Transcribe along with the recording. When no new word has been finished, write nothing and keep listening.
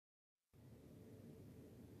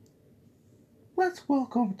let's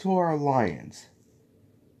welcome to our alliance.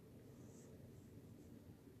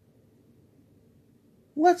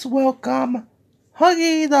 Let's welcome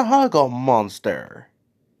Huggy the Huggle Monster.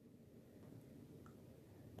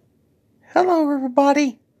 Hello,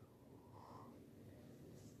 everybody.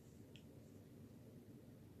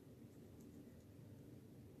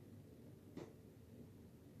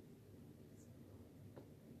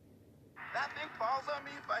 That thing falls on me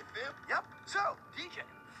if I fib? Yep. So, DJ,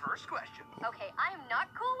 first question. Okay, I am not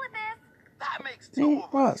cool with this. That makes two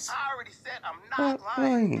of us. Us. I already said I'm Not not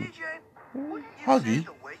lying. lying. DJ, wouldn't you Huggy. say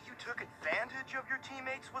the way you took advantage of your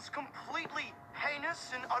teammates was completely heinous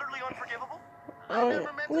and utterly unforgivable? I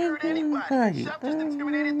never meant to hurt anybody. Shep just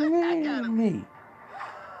intimidated the heck out of me.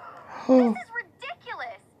 This is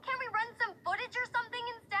ridiculous. Can we run some footage or something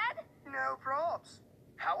instead? No probs.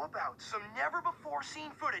 How about some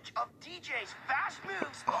never-before-seen footage of DJ's fast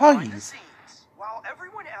moves behind the Huggies. scenes? While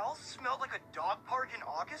everyone else smelled like a dog park in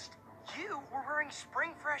August, you were wearing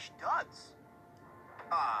spring fresh duds.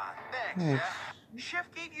 Ah, thanks, Chef.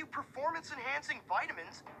 Chef gave you performance-enhancing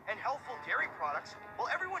vitamins and healthful dairy products, while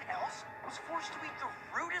everyone else was forced to eat the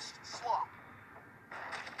rudest slop.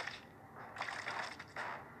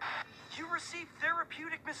 You received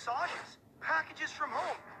therapeutic massages, packages from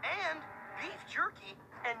home, and beef jerky,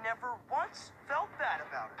 and never once felt bad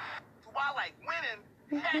about it. Do I like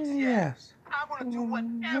winning? Heck Yes. I want to do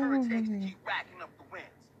whatever it takes to keep racking up the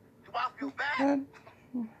wins. Do I feel bad?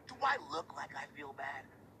 Do I look like I feel bad?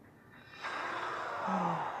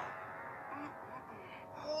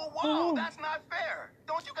 Whoa, that's not fair.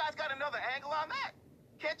 Don't you guys got another angle on that?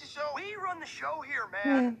 Can't you show? We run the show here,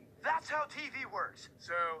 man. That's how TV works.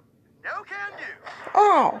 So, no can do.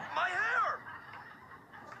 Oh. My hair!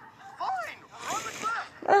 Fine, run the clip.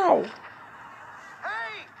 Ow.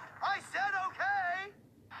 Hey, I said okay.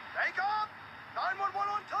 Take off. 911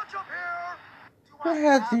 on touch up here. Do Go I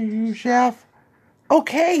ahead, have to you say chef.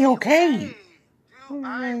 Okay, okay. okay? Do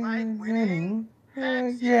I like winning?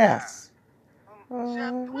 Heck Yes.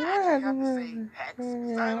 Chef, do I actually have to say hex?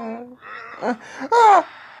 'Cause I don't... Ah.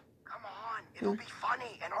 Come on, it'll be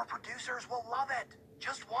funny, and our producers will love it.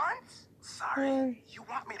 Just once? Sorry, you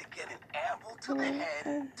want me to get an anvil to the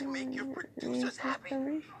head to make your producers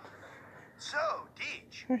happy? So,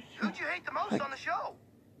 Deej, who'd you hate the most on the show?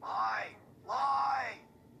 Lie.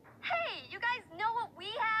 Hey, you guys know what we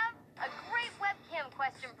have? A great webcam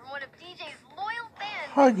question from one of DJ's loyal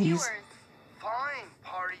fans and Huggies. viewers. Fine,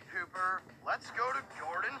 party pooper. Let's go to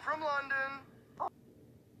Gordon from London.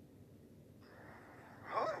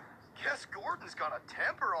 Oh, guess Gordon's got a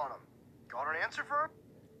temper on him. Got an answer for him?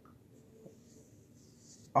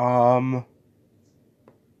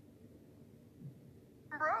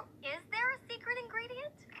 Bro? Is there a secret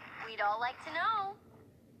ingredient? We'd all like to know.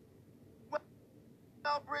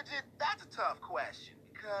 Well, Bridget, that's a tough question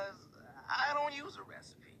because I don't use a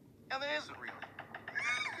recipe. And there isn't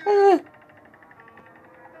really.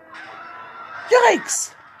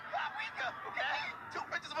 Yikes! Paprika, okay? 2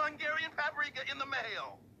 pictures of Hungarian paprika in the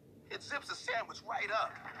mail. It zips a sandwich right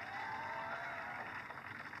up.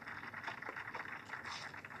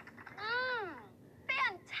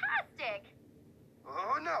 Fantastic!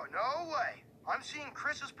 Oh, no way. I'm seeing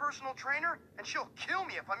Chris's personal trainer, and she'll kill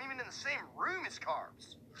me if I'm even in the same room as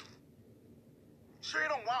carbs. Sure you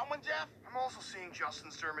don't want one, Jeff? I'm also seeing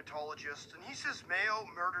Justin's dermatologist, and he says mayo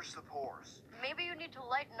murders the pores. Maybe you need to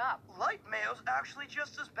lighten up. Light mayo's actually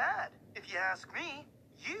just as bad. If you ask me,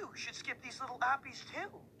 you should skip these little appies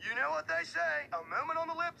too. You know what they say, a moment on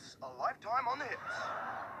the lips, a lifetime on the hips.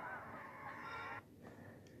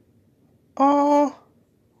 Oh.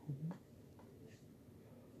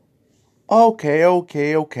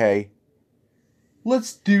 Okay.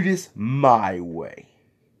 Let's do this my way.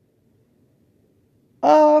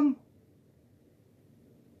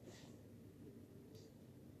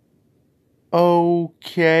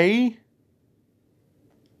 Okay.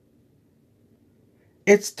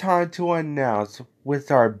 It's time to announce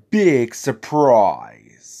with our big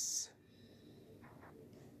surprise.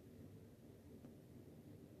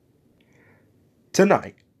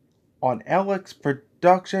 Tonight, on Alex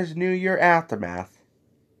Productions New Year Aftermath,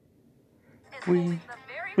 we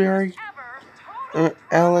very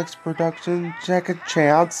Alex Productions Second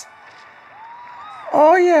Chance.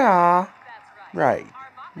 Oh yeah, right.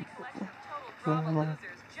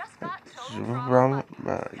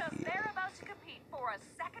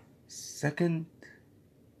 Second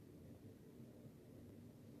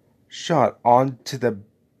shot on to the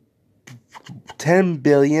 10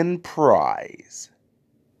 billion prize.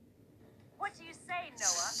 What do you say,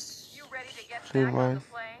 Noah? You ready to get back on the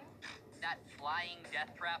plane? That flying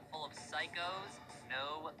death trap full of psychos?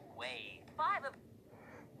 No way. 5 of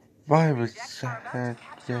Virus rejects are about to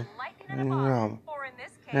capture lightning in a bottle, rum. or in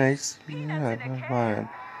this case, Nice. peanuts in a can. Fine.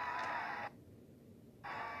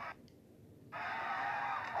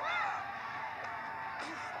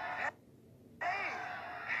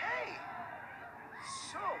 Hey!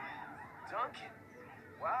 So, Duncan.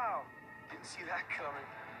 Wow, didn't see that coming.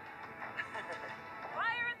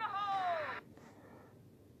 Fire in the hole!